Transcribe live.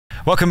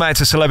Welcome back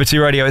to Celebrity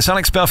Radio. It's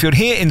Alex Belfield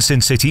here in Sin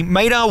City.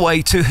 Made our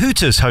way to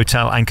Hooters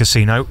Hotel and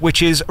Casino,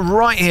 which is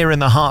right here in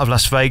the heart of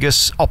Las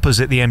Vegas,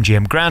 opposite the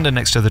MGM Grand and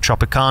next to the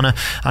Tropicana,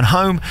 and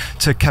home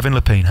to Kevin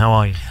Lepine. How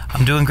are you?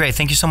 I'm doing great.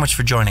 Thank you so much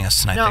for joining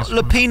us tonight. Now,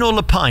 Lepine or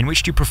Lepine,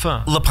 which do you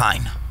prefer?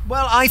 Lepine.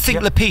 Well, I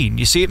think Lepine.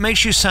 You see, it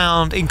makes you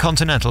sound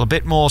incontinental, a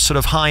bit more sort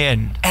of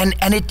high-end. And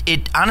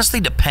it honestly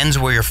depends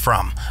where you're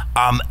from.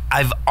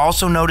 I've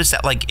also noticed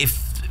that, like,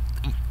 if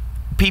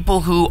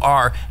people who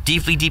are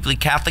deeply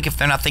Catholic, if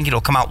they're not thinking,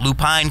 it'll come out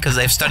lupine because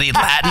they've studied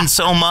Latin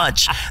so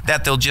much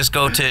that they'll just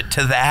go to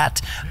that.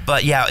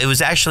 But yeah, it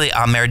was actually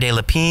Mary de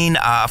Lepine,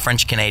 a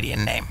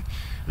French-Canadian name.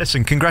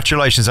 Listen,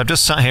 congratulations. I've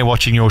just sat here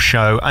watching your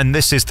show, and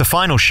this is the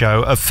final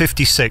show of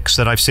 56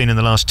 that I've seen in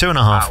the last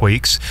 2.5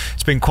 weeks.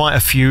 It's been quite a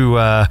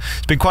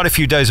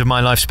few days of my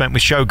life spent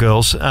with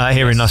showgirls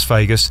here in Las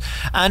Vegas.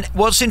 And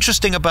what's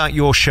interesting about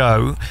your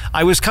show,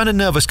 I was kind of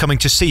nervous coming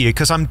to see you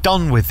because I'm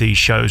done with these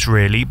shows,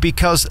 really,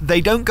 because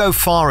they don't go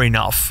far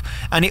enough,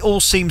 and it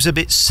all seems a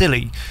bit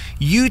silly.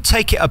 You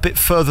take it a bit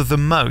further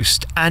than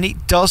most, and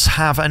it does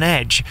have an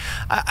edge.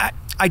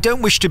 I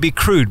don't wish to be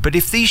crude, but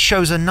if these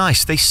shows are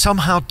nice, they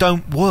somehow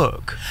don't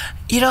work.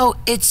 You know,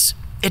 it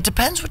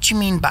depends what you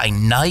mean by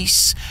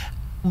nice.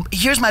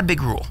 Here's my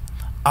big rule.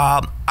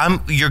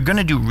 You're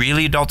gonna do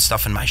really adult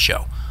stuff in my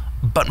show,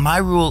 but my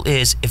rule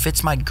is if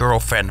it's my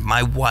girlfriend,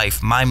 my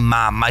wife, my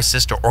mom, my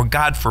sister, or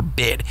God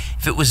forbid,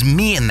 if it was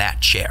me in that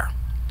chair,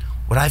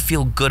 would I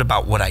feel good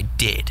about what I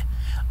did?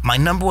 My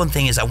number one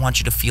thing is I want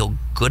you to feel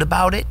good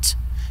about it.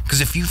 Because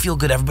if you feel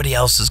good, everybody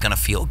else is going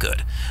to feel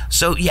good.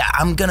 So yeah,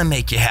 I'm going to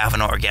make you have an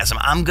orgasm.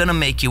 I'm going to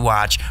make you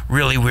watch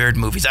really weird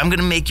movies. I'm going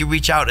to make you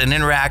reach out and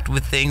interact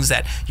with things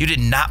that you did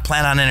not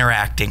plan on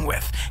interacting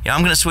with. You know,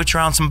 I'm going to switch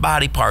around some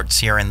body parts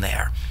here and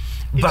there.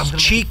 It's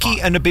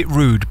cheeky and a bit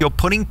rude. You're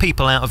putting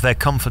people out of their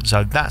comfort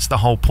zone. That's the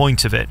whole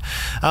point of it.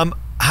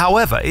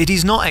 However, it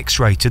is not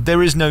X-rated.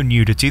 There is no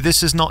nudity.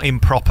 This is not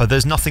improper.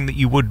 There's nothing that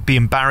you would be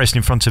embarrassed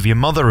in front of your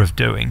mother of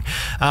doing.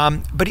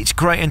 But it's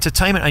great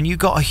entertainment, and you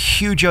got a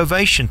huge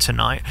ovation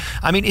tonight.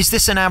 I mean, is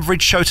this an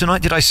average show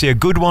tonight? Did I see a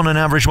good one, an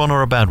average one,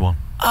 or a bad one?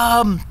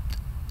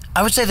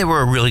 I would say they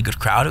were a really good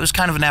crowd. It was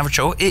kind of an average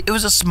show. It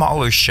was a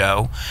smaller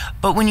show.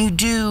 But when you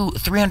do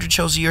 300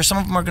 shows a year, some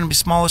of them are going to be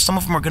smaller, some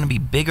of them are going to be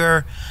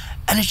bigger.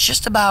 And it's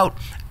just about,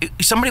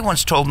 somebody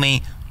once told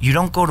me, you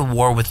don't go to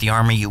war with the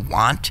army you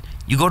want,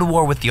 you go to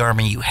war with the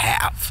army you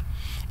have.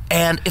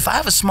 And if I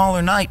have a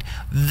smaller night,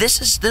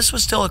 this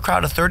was still a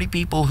crowd of 30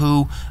 people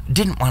who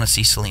didn't want to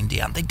see Celine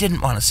Dion. They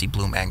didn't want to see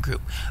Blue Man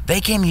Group. They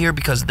came here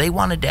because they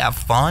wanted to have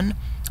fun.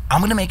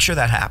 I'm going to make sure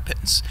that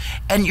happens.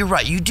 And you're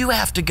right, you do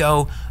have to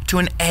go to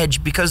an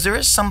edge because there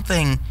is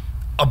something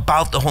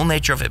about the whole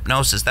nature of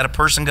hypnosis that a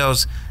person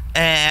goes,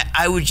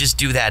 I would just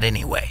do that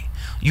anyway.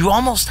 You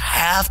almost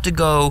have to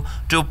go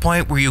to a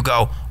point where you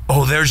go,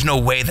 oh, there's no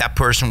way that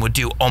person would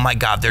do, oh my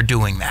God, they're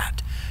doing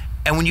that.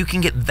 And when you can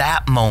get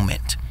that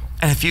moment,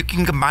 and if you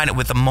can combine it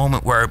with a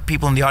moment where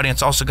people in the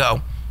audience also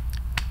go,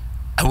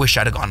 I wish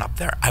I'd have gone up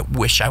there. I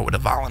wish I would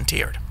have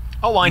volunteered.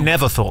 Oh, I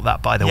never thought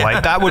that, by the way.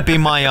 That would be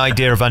my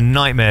idea of a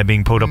nightmare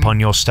being pulled up on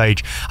your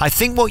stage. I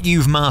think what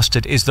you've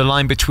mastered is the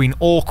line between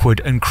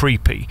awkward and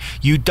creepy.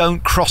 You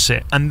don't cross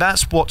it, and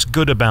that's what's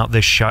good about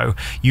this show.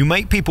 You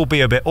make people be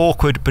a bit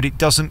awkward, but it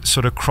doesn't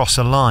sort of cross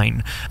a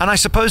line. And I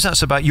suppose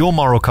that's about your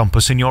moral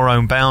compass and your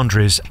own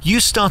boundaries. You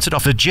started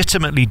off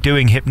legitimately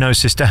doing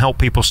hypnosis to help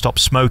people stop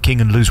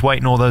smoking and lose weight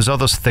and all those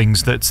other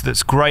things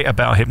that's great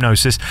about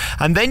hypnosis.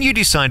 And then you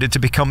decided to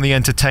become the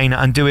entertainer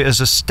and do it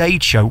as a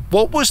stage show.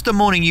 What was the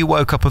morning you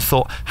woke up and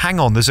thought,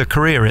 hang on, there's a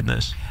career in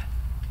this?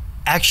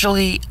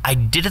 Actually, I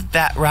did it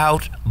that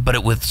route, but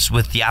it was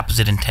with the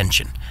opposite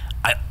intention.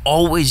 I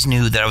always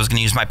knew that I was going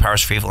to use my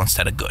powers for evil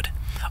instead of good.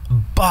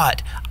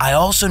 But I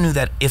also knew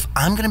that if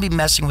I'm going to be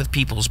messing with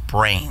people's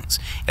brains,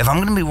 if I'm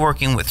going to be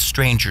working with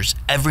strangers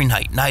every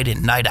night, night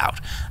in, night out,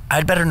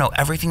 I'd better know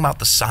everything about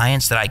the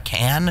science that I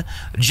can,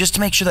 just to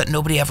make sure that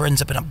nobody ever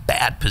ends up in a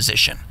bad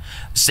position.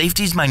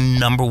 Safety is my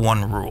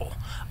 #1 rule.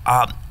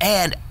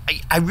 And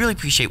I really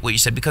appreciate what you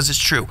said because it's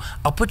true.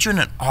 I'll put you in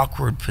an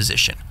awkward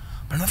position,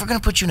 but I'm never going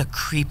to put you in a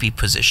creepy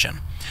position.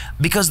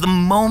 Because the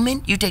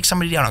moment you take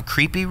somebody down a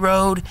creepy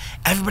road,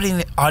 everybody in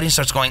the audience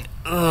starts going,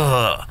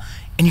 ugh,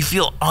 and you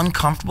feel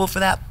uncomfortable for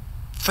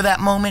that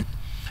moment.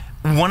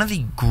 One of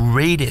the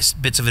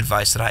greatest bits of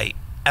advice that I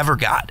ever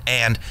got,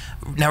 and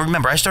now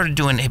remember, I started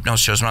doing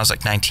hypnosis shows when I was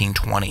like 19,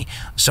 20.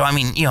 So, I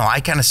mean, you know,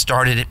 I kind of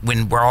started it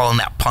when we're all in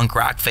that punk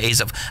rock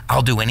phase of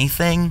I'll do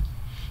anything.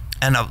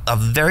 And a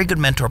very good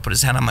mentor put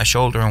his hand on my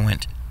shoulder and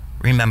went,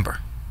 remember,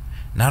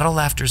 not all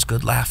laughter is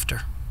good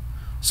laughter.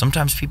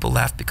 Sometimes people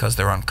laugh because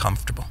they're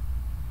uncomfortable.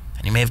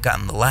 And you may have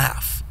gotten the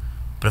laugh,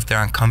 but if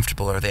they're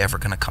uncomfortable, are they ever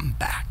going to come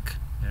back?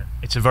 Yeah.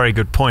 It's a very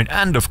good point.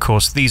 And of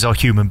course, these are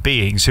human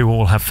beings who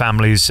all have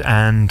families,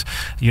 and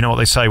you know what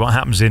they say, what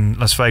happens in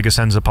Las Vegas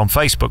ends up on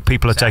Facebook.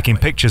 People are taking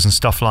pictures and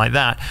stuff like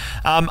that.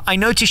 I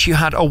noticed you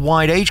had a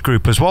wide age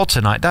group as well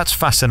tonight. That's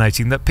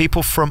fascinating, that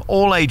people from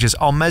all ages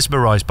are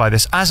mesmerized by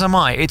this, as am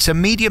I. It's a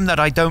medium that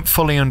I don't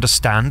fully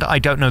understand. I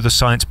don't know the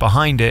science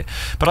behind it,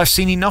 but I've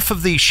seen enough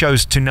of these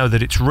shows to know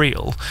that it's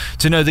real,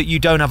 to know that you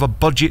don't have a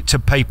budget to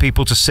pay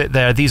people to sit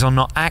there. These are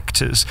not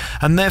actors,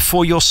 and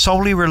therefore you're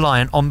solely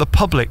reliant on the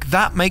public.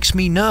 That makes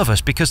me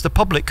nervous, because the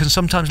public can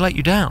sometimes let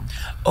you down.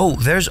 Oh,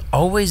 there's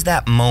always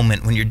that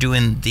moment when you're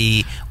doing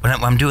when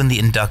I'm doing the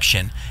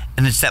induction,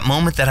 and it's that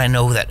moment that I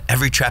know that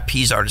every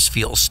trapeze artist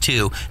feels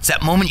too. It's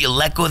that moment you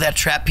let go of that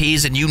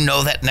trapeze and you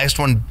know that next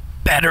one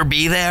better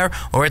be there,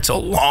 or it's a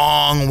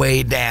long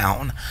way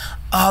down.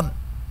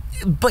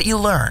 But you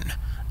learn.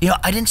 You know,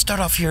 I didn't start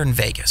off here in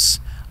Vegas.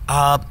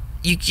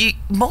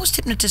 Most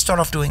hypnotists start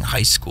off doing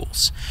high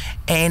schools,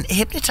 and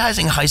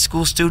hypnotizing high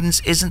school students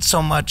isn't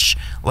so much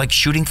like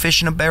shooting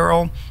fish in a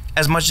barrel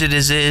as much as it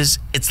is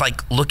it's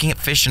like looking at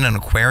fish in an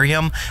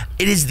aquarium.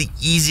 It is the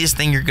easiest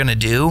thing you're gonna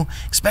do,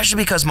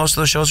 especially because most of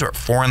those shows are at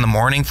 4 in the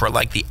morning for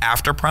like the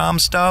after prom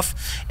stuff.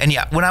 And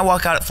yeah, when I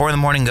walk out at 4 in the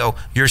morning and go,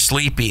 "You're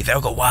sleepy,"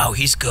 they'll go, "Wow,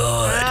 he's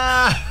good."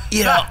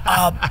 You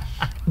know,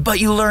 but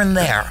you learn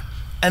there.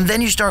 And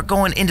then you start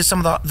going into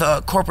some of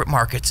the corporate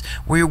markets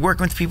where you're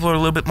working with people who are a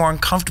little bit more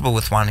uncomfortable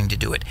with wanting to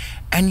do it.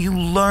 And you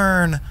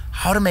learn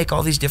how to make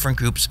all these different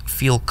groups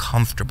feel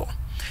comfortable.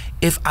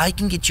 If I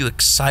can get you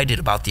excited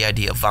about the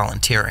idea of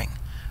volunteering,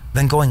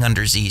 then going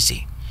under is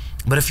easy.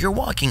 But if you're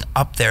walking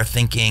up there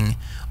thinking,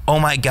 "Oh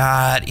my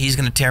God, he's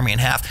gonna tear me in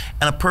half,"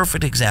 and a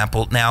perfect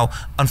example, now,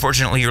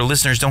 unfortunately, your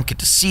listeners don't get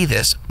to see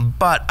this,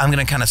 but I'm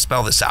gonna kind of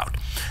spell this out.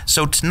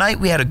 So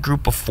tonight we had a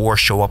group of 4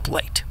 show up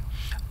late.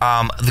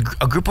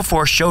 A group of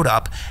 4 showed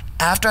up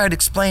after I'd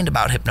explained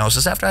about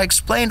hypnosis, after I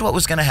explained what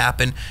was going to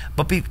happen,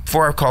 but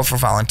before I called for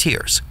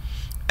volunteers.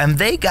 And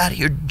they got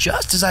here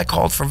just as I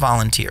called for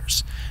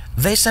volunteers.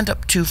 They sent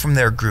up 2 from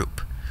their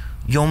group.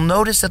 You'll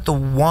notice that the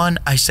one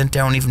I sent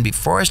down even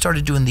before I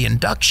started doing the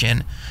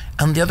induction,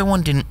 and the other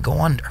one didn't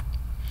go under.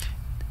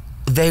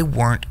 They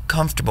weren't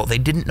comfortable. They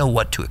didn't know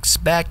what to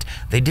expect.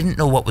 They didn't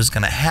know what was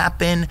going to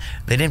happen.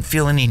 They didn't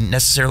feel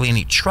necessarily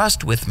any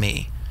trust with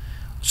me.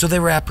 So they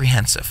were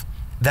apprehensive.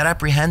 That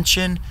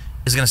apprehension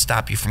is going to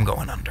stop you from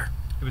going under.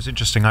 It was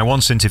interesting. I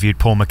once interviewed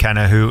Paul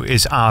McKenna, who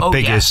is our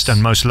biggest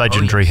and most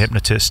legendary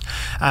hypnotist,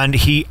 and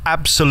he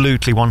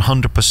absolutely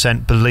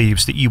 100%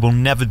 believes that you will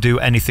never do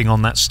anything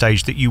on that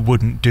stage that you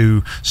wouldn't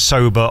do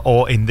sober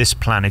or in this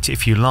planet,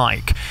 if you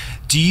like.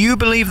 Do you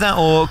believe that,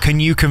 or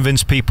can you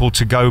convince people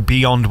to go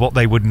beyond what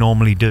they would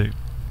normally do?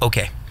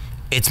 Okay.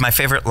 It's my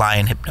favorite lie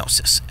in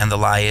hypnosis, and the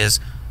lie is,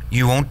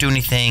 you won't do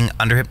anything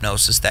under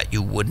hypnosis that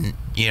you wouldn't,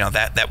 you know,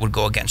 that would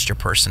go against your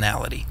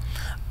personality.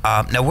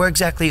 Now, where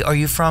exactly are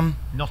you from?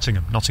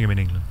 Nottingham in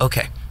England.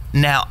 Okay.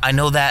 Now, I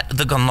know that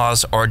the gun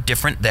laws are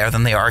different there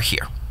than they are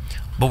here,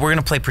 but we're going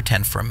to play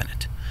pretend for a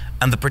minute.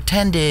 And the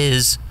pretend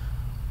is,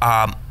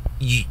 I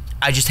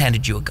just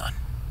handed you a gun.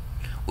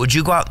 Would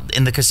you go out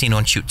in the casino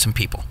and shoot some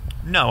people?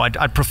 No,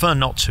 I'd prefer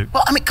not to.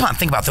 Well, I mean, come on,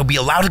 think about it. There'll be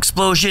a loud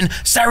explosion,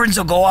 sirens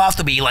will go off,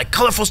 there'll be like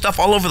colorful stuff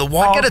all over the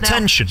wall. I get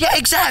attention. Yeah,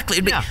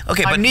 exactly. Yeah.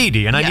 Okay, I'm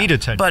needy and I need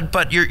attention.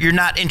 But you're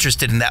not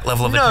interested in that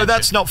level of attention. No,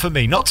 that's not for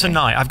me. Not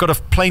tonight. I've got a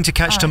plane to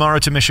catch tomorrow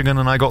to Michigan,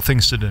 and I got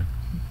things to do.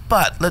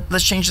 But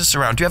let's change this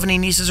around. Do you have any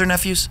nieces or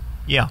nephews?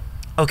 Yeah.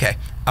 Okay.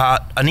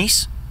 A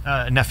niece?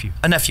 A nephew.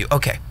 A nephew,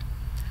 okay.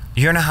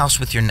 You're in a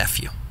house with your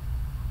nephew.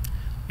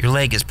 Your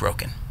leg is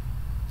broken.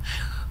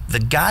 The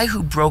guy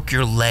who broke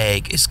your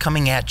leg is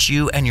coming at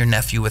you and your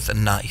nephew with a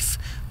knife.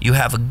 You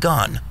have a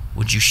gun.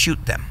 Would you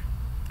shoot them?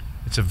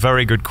 It's a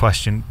very good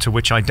question to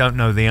which I don't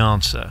know the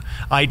answer.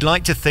 I'd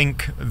like to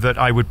think that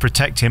I would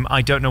protect him.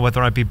 I don't know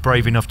whether I'd be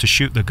brave enough to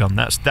shoot the gun.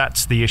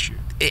 That's the issue.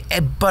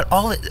 But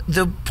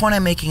the point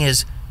I'm making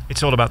is,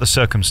 it's all about the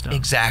circumstance.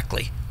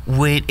 Exactly.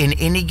 In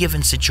any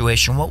given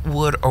situation, what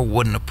would or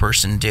wouldn't a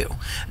person do?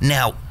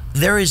 Now,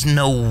 there is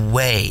no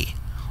way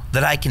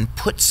that I can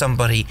put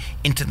somebody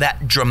into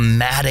that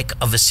dramatic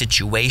of a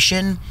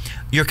situation.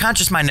 Your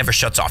conscious mind never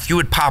shuts off. You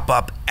would pop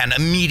up and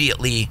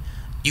immediately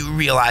you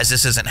realize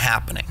this isn't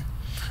happening.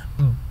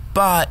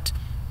 But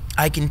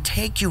I can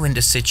take you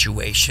into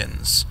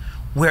situations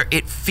where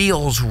it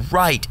feels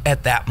right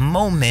at that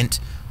moment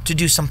to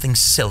do something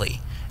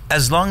silly,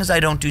 as long as I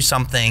don't do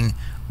something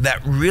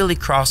that really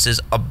crosses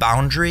a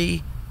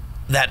boundary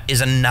that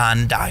is a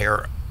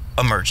non-dire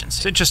emergency.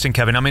 It's interesting,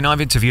 Kevin. I mean,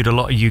 I've interviewed a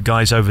lot of you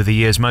guys over the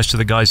years, most of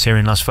the guys here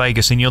in Las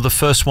Vegas, and you're the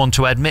first one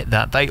to admit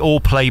that. They all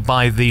play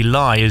by the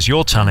lie, as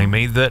you're telling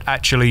me, that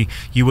actually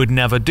you would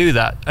never do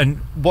that. And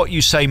what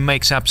you say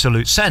makes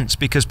absolute sense,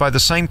 because by the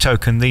same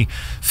token, the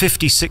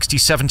 50, 60,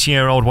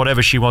 70-year-old,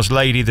 whatever she was,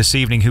 lady this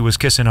evening who was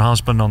kissing her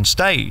husband on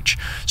stage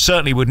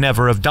certainly would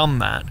never have done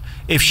that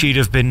if she'd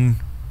have been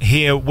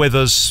here with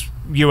us,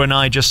 you and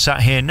I just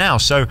sat here now.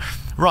 So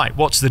right,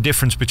 what's the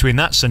difference between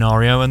that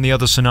scenario and the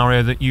other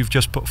scenario that you've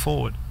just put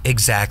forward?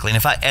 Exactly. And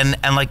if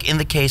and like in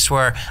the case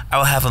where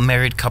I'll have a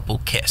married couple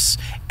kiss,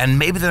 and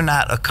maybe they're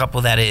not a couple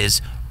that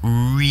is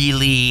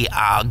really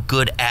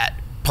good at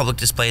public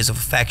displays of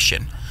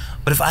affection,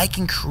 but if I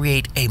can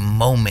create a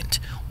moment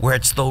where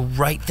it's the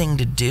right thing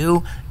to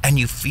do and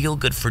you feel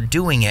good for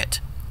doing it,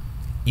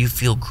 you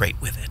feel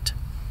great with it.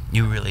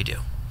 You really do.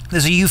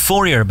 There's a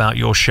euphoria about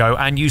your show,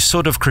 and you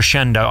sort of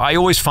crescendo. I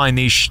always find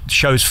these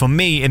shows, for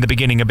me, in the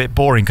beginning a bit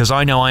boring, because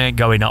I know I ain't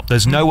going up.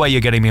 There's no way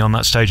you're getting me on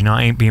that stage and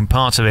I ain't being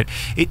part of it.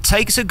 It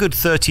takes a good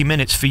 30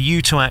 minutes for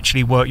you to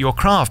actually work your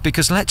craft,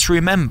 because let's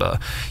remember,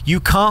 you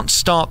can't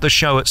start the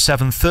show at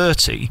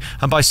 7:30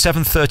 and by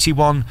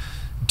 7:31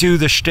 do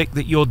the shtick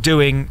that you're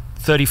doing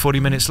 30,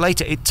 40 minutes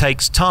later. It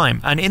takes time.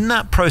 And in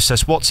that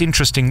process, what's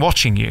interesting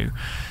watching you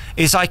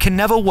is I can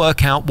never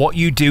work out what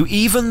you do,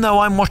 even though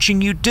I'm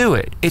watching you do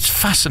it. It's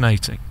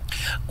fascinating.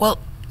 Well,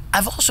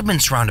 I've also been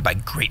surrounded by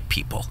great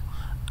people.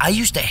 I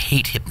used to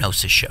hate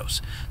hypnosis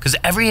shows, because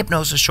every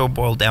hypnosis show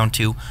boiled down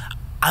to,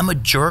 I'm a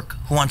jerk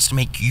who wants to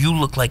make you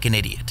look like an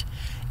idiot.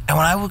 And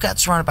when I got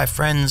surrounded by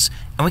friends,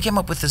 and we came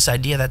up with this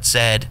idea that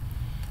said,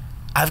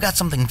 I've got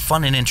something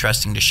fun and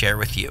interesting to share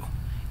with you,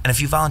 and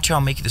if you volunteer,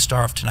 I'll make you the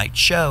star of tonight's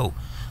show,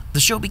 the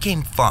show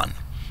became fun.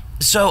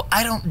 So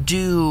I don't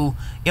do,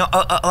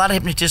 a lot of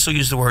hypnotists will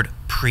use the word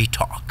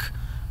pre-talk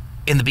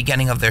in the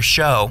beginning of their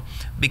show,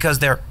 because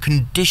they're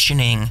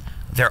conditioning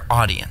their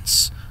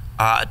audience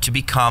to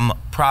become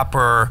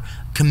proper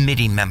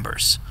committee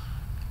members.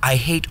 I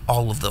hate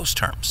all of those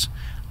terms.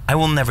 I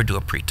will never do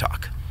a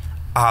pre-talk.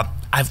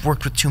 I've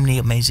worked with too many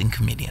amazing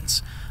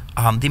comedians.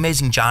 The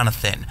amazing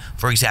Jonathan,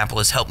 for example,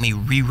 has helped me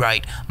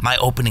rewrite my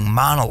opening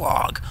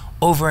monologue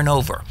over and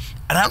over.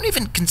 And I don't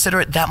even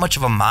consider it that much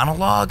of a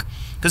monologue,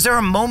 because there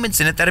are moments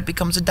in it that it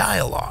becomes a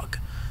dialogue.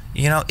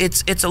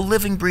 It's a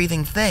living,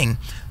 breathing thing.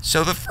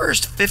 So the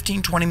first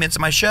 15, 20 minutes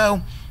of my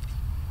show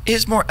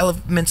is more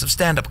elements of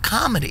stand-up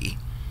comedy,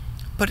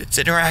 but it's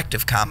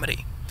interactive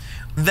comedy.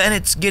 Then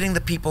it's getting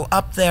the people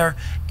up there,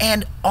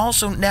 and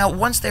also now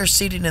once they're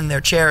seated in their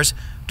chairs,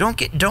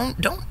 don't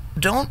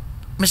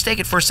mistake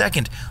it for a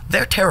second.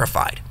 They're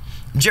terrified.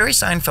 Jerry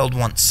Seinfeld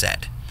once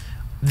said,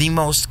 the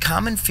most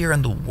common fear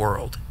in the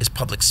world is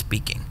public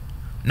speaking.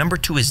 Number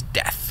 2 is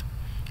death.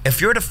 If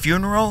you're at a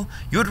funeral,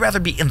 you would rather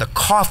be in the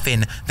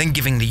coffin than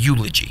giving the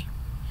eulogy.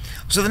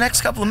 So the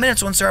next couple of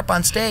minutes, once they're up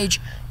on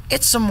stage,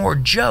 it's some more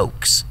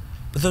jokes.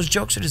 But those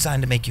jokes are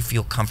designed to make you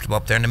feel comfortable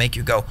up there and to make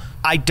you go,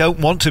 I don't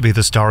want to be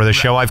the star of the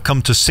show. I've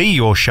come to see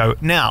your show.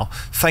 Now,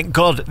 thank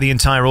God the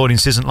entire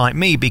audience isn't like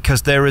me,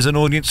 because there is an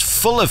audience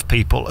full of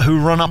people who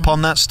run up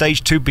on that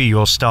stage to be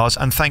your stars.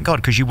 And thank God,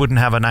 because you wouldn't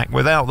have an act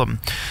without them.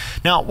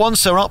 Now,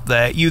 once they're up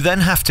there, you then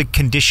have to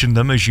condition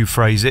them, as you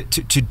phrase it,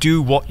 to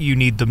do what you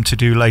need them to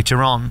do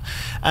later on.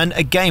 And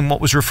again,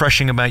 what was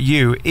refreshing about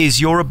you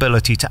is your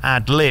ability to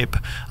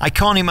ad-lib. I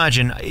can't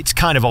imagine, it's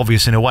kind of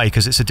obvious in a way,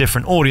 because it's a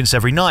different audience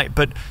every night,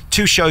 but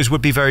 2 shows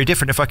would be very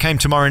different. If I came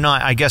tomorrow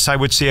night, I guess I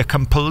would see a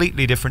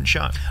completely different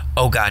show.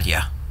 Oh God,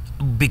 yeah.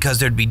 Because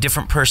there'd be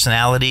different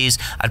personalities.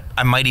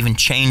 I might even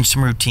change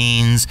some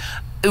routines.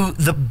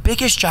 The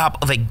biggest job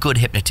of a good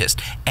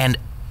hypnotist, and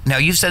now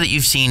you've said that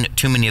you've seen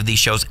too many of these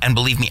shows, and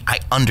believe me, I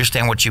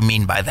understand what you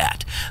mean by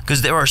that.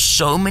 Because there are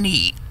so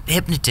many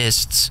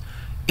hypnotists,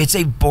 it's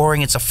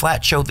a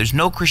flat show. There's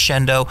no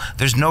crescendo,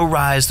 there's no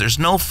rise, there's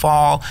no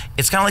fall.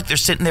 It's kind of like they're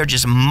sitting there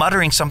just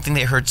muttering something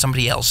they heard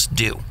somebody else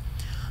do.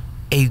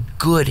 A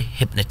good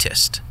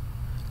hypnotist,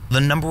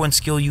 the number 1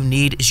 skill you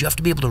need is you have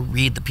to be able to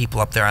read the people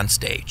up there on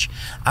stage.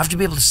 I have to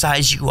be able to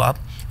size you up,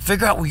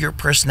 figure out where your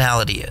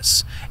personality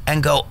is,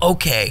 and go,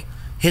 okay,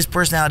 his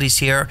personality's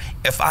here.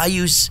 If I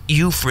use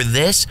you for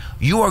this,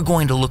 you are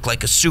going to look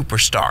like a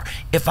superstar.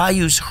 If I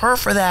use her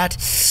for that,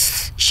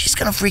 she's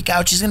going to freak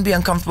out. She's going to be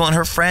uncomfortable, and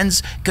her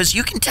friends, because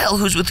you can tell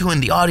who's with who in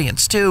the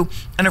audience too,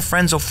 and her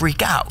friends will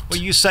freak out. Well,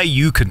 you say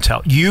you can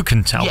tell. You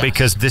can tell, yes,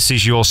 because this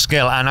is your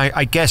skill. And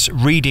I guess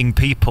reading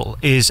people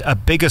is a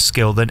bigger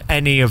skill than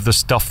any of the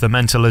stuff, the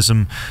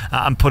mentalism,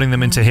 and putting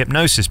them into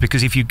hypnosis,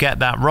 because if you get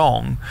that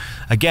wrong,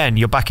 again,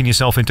 you're backing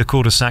yourself into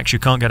cul-de-sacs you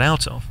can't get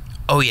out of.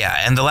 Oh yeah,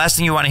 and the last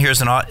thing you want to hear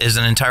is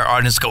an entire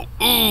audience go,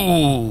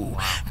 ooh,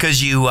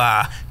 because you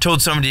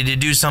told somebody to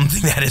do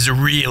something that is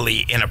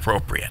really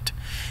inappropriate.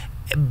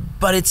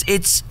 But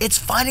it's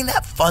finding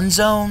that fun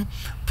zone,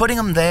 putting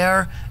them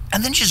there,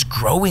 and then just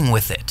growing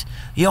with it.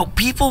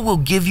 People will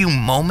give you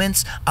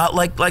moments,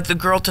 like the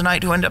girl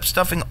tonight who ended up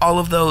stuffing all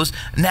of those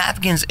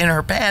napkins in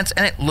her pants,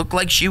 and it looked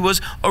like she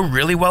was a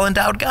really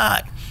well-endowed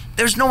guy.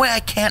 There's no way I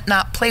can't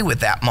not play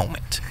with that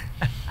moment.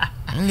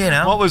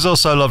 What was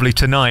also lovely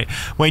tonight,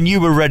 when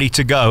you were ready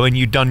to go and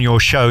you'd done your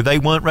show, they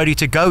weren't ready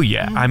to go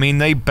yet. I mean,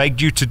 they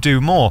begged you to do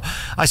more.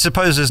 I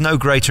suppose there's no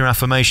greater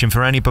affirmation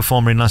for any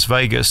performer in Las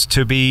Vegas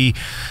to be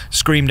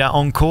screamed at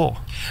encore.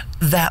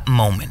 That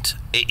moment,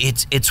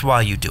 it's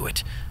why you do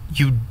it.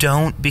 You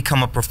don't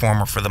become a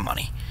performer for the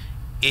money.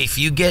 If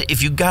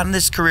you've gotten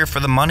this career for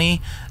the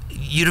money,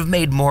 you'd have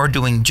made more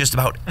doing just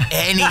about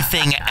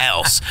anything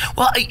else.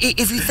 Well,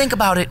 if you think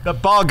about it, the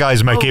bar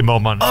guy's making more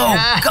money.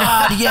 Oh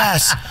God,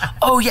 yes.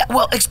 Oh yeah.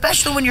 Well,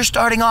 especially when you're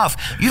starting off,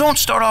 you don't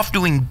start off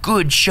doing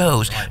good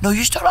shows. No,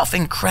 you start off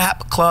in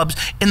crap clubs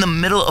in the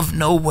middle of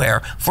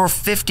nowhere for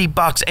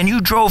 $50, and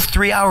you drove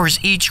 3 hours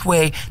each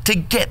way to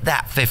get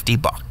that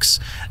 $50.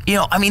 You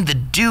know, I mean, the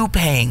due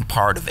paying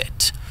part of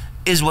it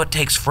is what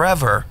takes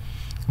forever.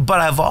 But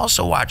I've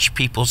also watched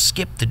people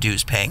skip the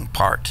dues paying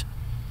part,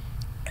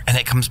 and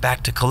it comes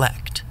back to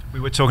collect. We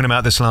were talking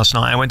about this last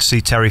night. I went to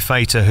see Terry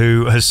Fator,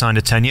 who has signed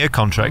a 10-year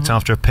contract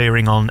after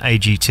appearing on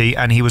AGT,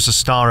 and he was a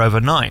star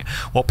overnight.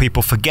 What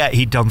people forget,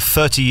 he'd done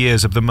 30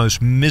 years of the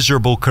most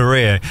miserable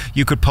career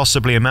you could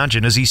possibly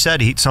imagine. As he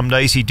said, some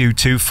days he'd do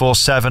 2, 4,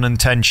 7, and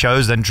 10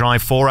 shows, then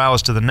drive 4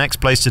 hours to the next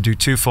place to do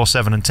 2, 4,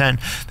 7, and 10.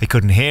 They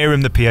couldn't hear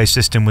him, the PA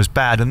system was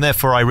bad, and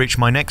therefore I reached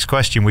my next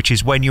question, which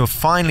is when you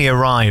finally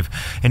arrive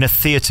in a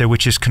theatre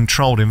which is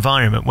controlled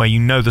environment, where you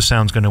know the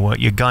sound's going to work,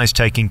 your guy's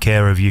taking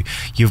care of you,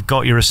 you've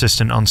got your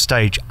assistant on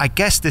stage. I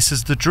guess this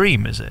is the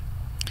dream, is it?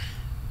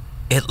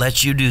 It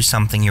lets you do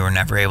something you were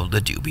never able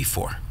to do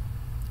before.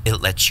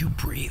 It lets you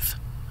breathe.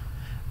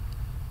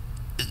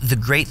 The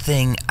great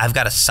thing, I've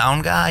got a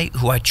sound guy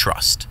who I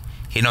trust.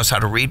 He knows how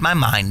to read my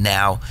mind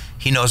now.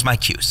 He knows my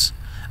cues.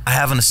 I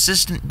have an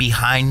assistant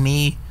behind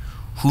me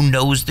who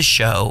knows the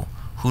show,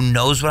 who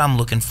knows what I'm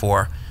looking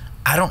for.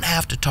 I don't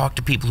have to talk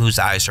to people whose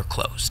eyes are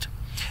closed.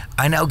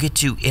 I now get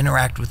to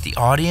interact with the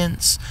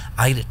audience.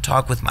 I get to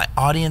talk with my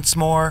audience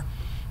more.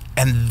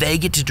 And they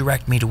get to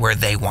direct me to where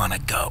they want to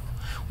go,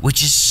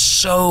 which is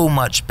so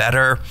much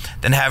better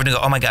than having to go,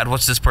 oh my God,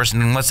 what's this person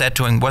doing? What's that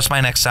doing? What's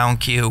my next sound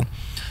cue?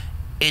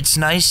 It's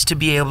nice to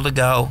be able to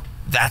go,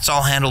 that's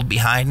all handled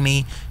behind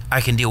me.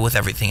 I can deal with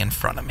everything in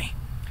front of me.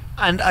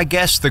 And I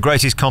guess the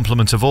greatest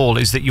compliment of all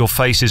is that your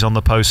face is on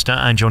the poster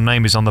and your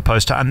name is on the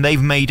poster, and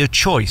they've made a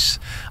choice.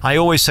 I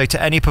always say to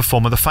any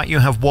performer, the fact you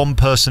have one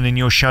person in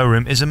your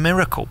showroom is a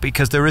miracle,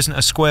 because there isn't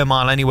a square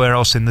mile anywhere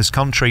else in this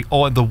country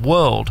or the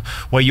world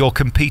where you're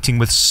competing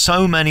with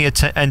so many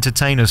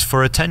entertainers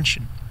for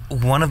attention.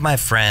 One of my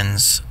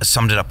friends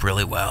summed it up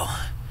really well.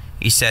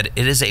 He said,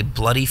 it is a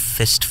bloody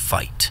fist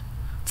fight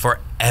for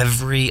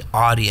every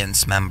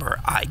audience member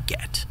I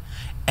get.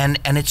 And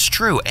it's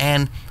true.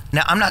 And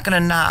now, I'm not going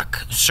to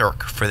knock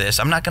Cirque for this.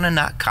 I'm not going to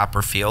knock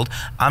Copperfield.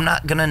 I'm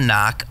not going to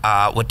knock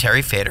what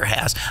Terry Fator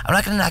has. I'm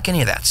not going to knock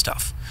any of that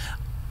stuff.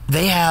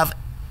 They have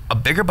a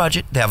bigger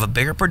budget. They have a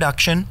bigger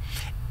production.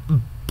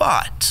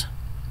 But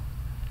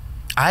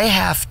I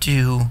have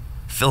to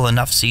fill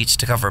enough seats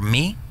to cover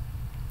me,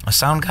 a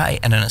sound guy,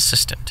 and an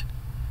assistant.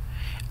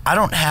 I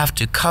don't have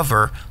to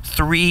cover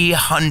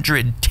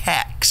 300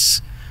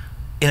 techs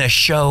in a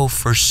show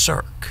for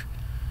Cirque.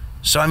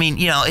 So, I mean,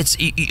 you know,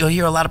 you'll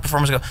hear a lot of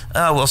performers go,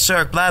 oh, well,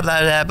 Cirque, blah,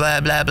 blah, blah,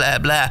 blah, blah, blah,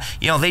 blah.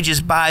 You know, they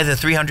just buy the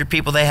 300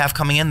 people they have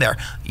coming in there.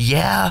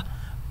 Yeah,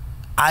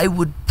 I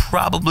would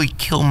probably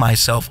kill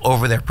myself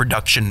over their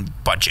production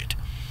budget.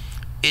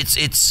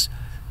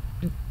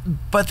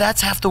 But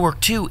that's half the work,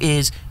 too,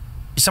 is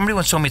somebody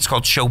once told me it's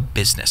called show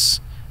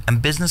business.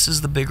 And business is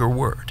the bigger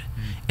word.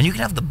 And you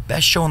can have the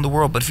best show in the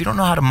world, but if you don't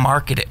know how to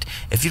market it,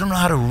 if you don't know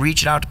how to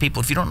reach it out to people,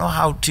 if you don't know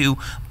how to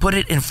put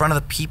it in front of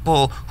the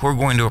people who are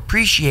going to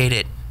appreciate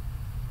it,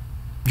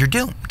 you're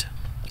doomed.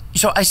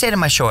 So I say to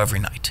my show every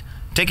night,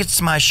 tickets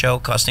to my show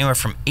cost anywhere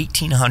from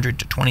 $1,800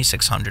 to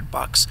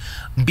 $2,600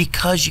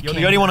 because you can't.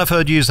 You're the only one I've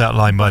heard use that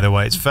line, by the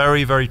way. It's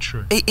very, very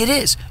true. It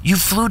is. You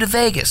flew to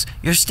Vegas.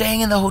 You're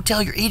staying in the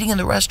hotel. You're eating in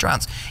the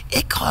restaurants.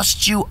 It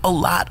costs you a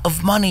lot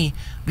of money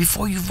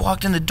before you've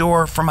walked in the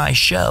door for my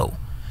show.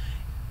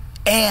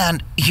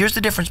 And here's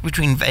the difference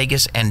between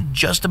Vegas and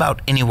just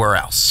about anywhere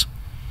else.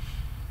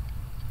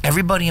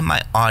 Everybody in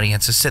my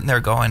audience is sitting there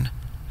going,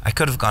 I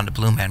could have gone to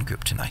Blue Man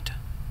Group tonight.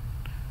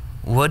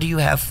 What do you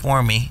have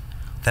for me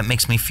that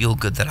makes me feel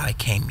good that I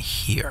came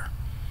here?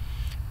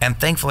 And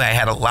thankfully, I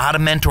had a lot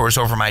of mentors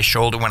over my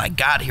shoulder when I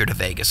got here to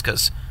Vegas,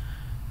 because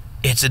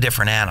it's a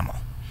different animal.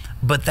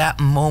 But that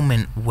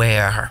moment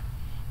where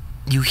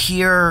you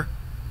hear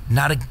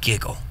not a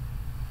giggle,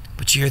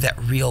 but you hear that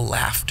real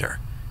laughter,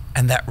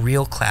 and that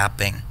real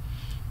clapping,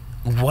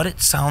 what it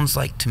sounds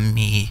like to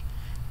me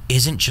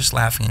isn't just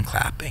laughing and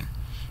clapping.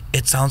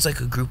 It sounds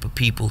like a group of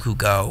people who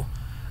go,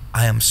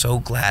 I am so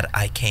glad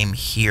I came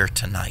here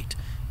tonight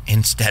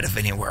instead of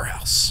anywhere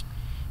else.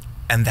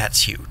 And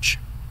that's huge.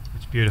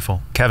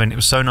 Beautiful. Kevin, it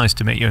was so nice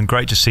to meet you and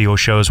great to see your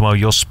show as well.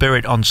 Your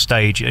spirit on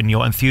stage and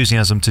your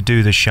enthusiasm to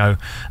do this show,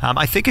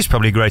 I think is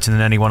probably greater than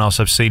anyone else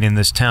I've seen in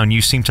this town.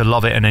 You seem to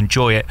love it and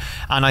enjoy it.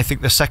 And I think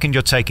the second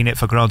you're taking it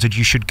for granted,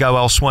 you should go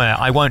elsewhere.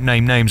 I won't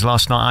name names.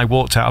 Last night I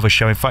walked out of a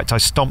show. In fact, I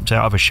stomped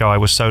out of a show. I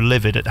was so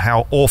livid at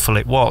how awful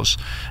it was.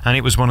 And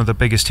it was one of the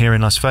biggest here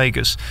in Las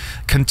Vegas.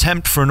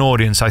 Contempt for an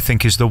audience, I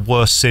think, is the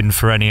worst sin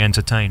for any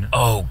entertainer.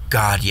 Oh,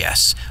 God,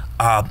 yes.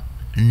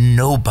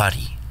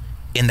 Nobody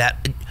in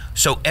that...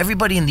 So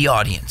everybody in the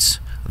audience,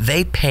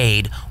 they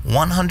paid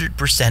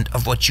 100%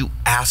 of what you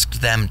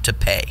asked them to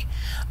pay.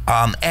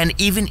 And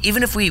even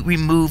if we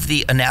remove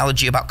the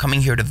analogy about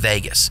coming here to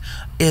Vegas,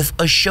 if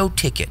a show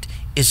ticket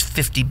is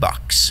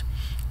 $50.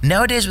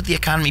 Nowadays with the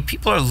economy,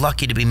 people are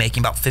lucky to be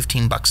making about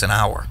 $15 an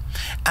hour.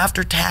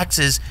 After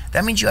taxes,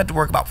 that means you had to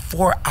work about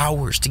 4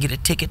 hours to get a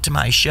ticket to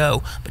my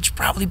show, but you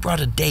probably brought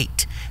a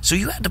date. So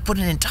you had to put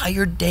an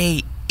entire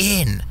day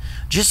in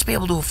just to be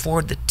able to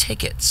afford the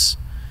tickets.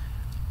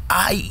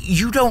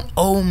 You don't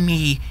owe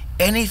me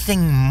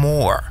anything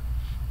more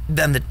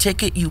than the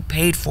ticket you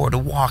paid for to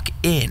walk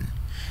in.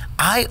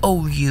 I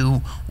owe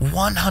you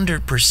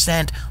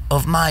 100%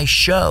 of my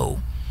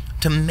show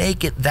to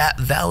make it that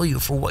value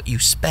for what you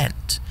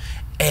spent.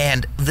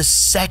 And the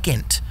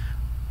second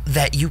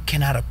that you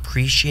cannot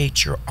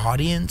appreciate your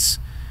audience,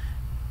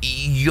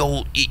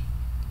 you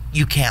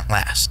can't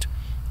last.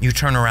 You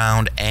turn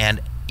around and,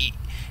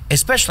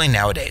 especially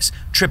nowadays,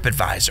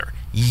 TripAdvisor,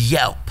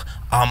 Yelp,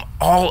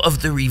 all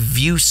of the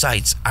review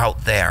sites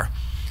out there,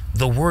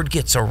 the word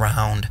gets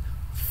around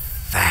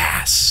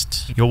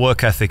fast. Your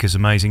work ethic is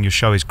amazing. Your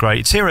show is great.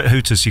 It's here at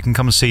Hooters. You can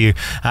come and see you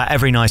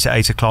every night at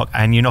 8 o'clock,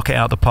 and you knock it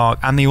out of the park,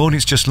 and the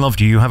audience just loved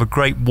you. You have a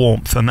great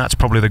warmth, and that's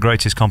probably the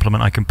greatest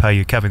compliment I can pay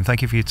you. Kevin,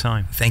 thank you for your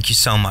time. Thank you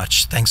so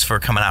much. Thanks for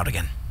coming out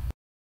again.